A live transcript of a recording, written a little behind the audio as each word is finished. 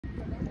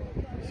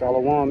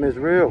Shalom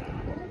Israel.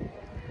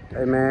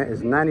 Hey man,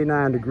 it's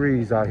 99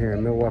 degrees out here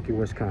in Milwaukee,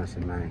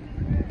 Wisconsin, man.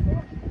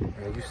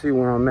 And you see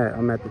where I'm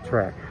at the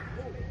track.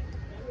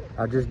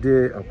 I just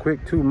did a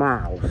quick 2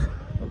 miles.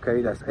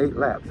 Okay, that's 8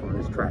 laps on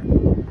this track.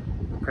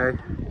 Okay.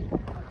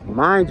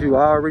 Mind you,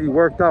 I already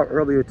worked out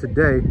earlier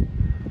today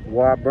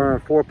where I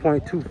burned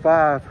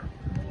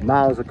 4.25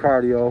 miles of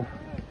cardio,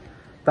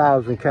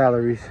 1,000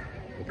 calories.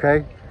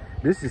 Okay.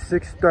 This is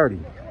 6:30.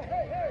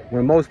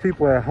 When most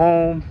people are at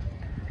home,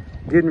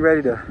 getting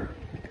ready to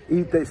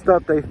eat they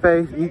stuff they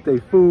face, eat their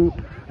food,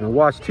 and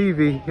watch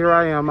TV. Here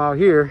I am out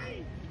here,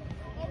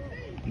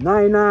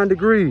 99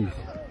 degrees,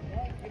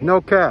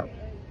 no cap.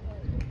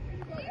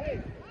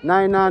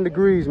 99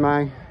 degrees,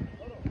 man.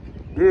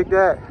 Dig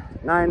that,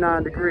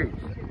 99 degrees.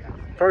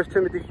 1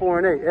 Timothy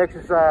 4:8,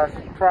 exercise,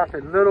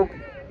 profit little,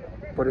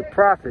 but it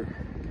profit.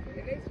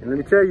 And let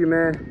me tell you,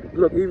 man,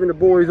 look, even the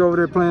boys over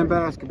there playing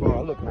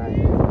basketball, look,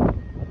 man.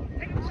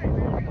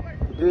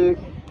 Dig.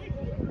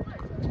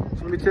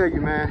 So let me tell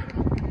you, man,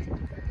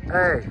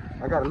 hey,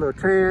 I got a little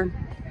tan,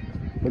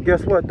 but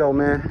guess what though,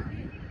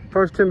 man?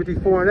 1 Timothy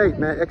 4:8,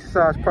 man,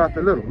 exercise,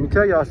 profit little. Let me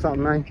tell y'all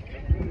something, man.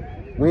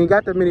 We ain't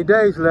got that many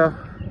days left.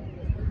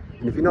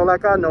 And if you know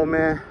like I know,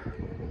 man,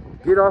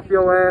 get off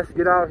your ass,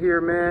 get out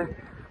here, man.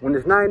 When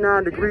it's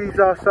 99 degrees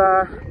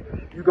outside,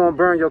 you're gonna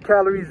burn your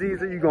calories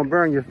easy, you're gonna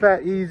burn your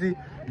fat easy,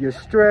 your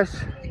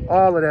stress,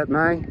 all of that,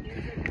 man.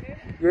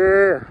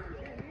 Yeah,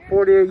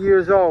 48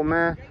 years old,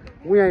 man.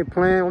 We ain't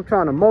playing. I'm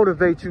trying to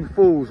motivate you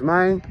fools,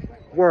 man.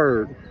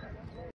 Word.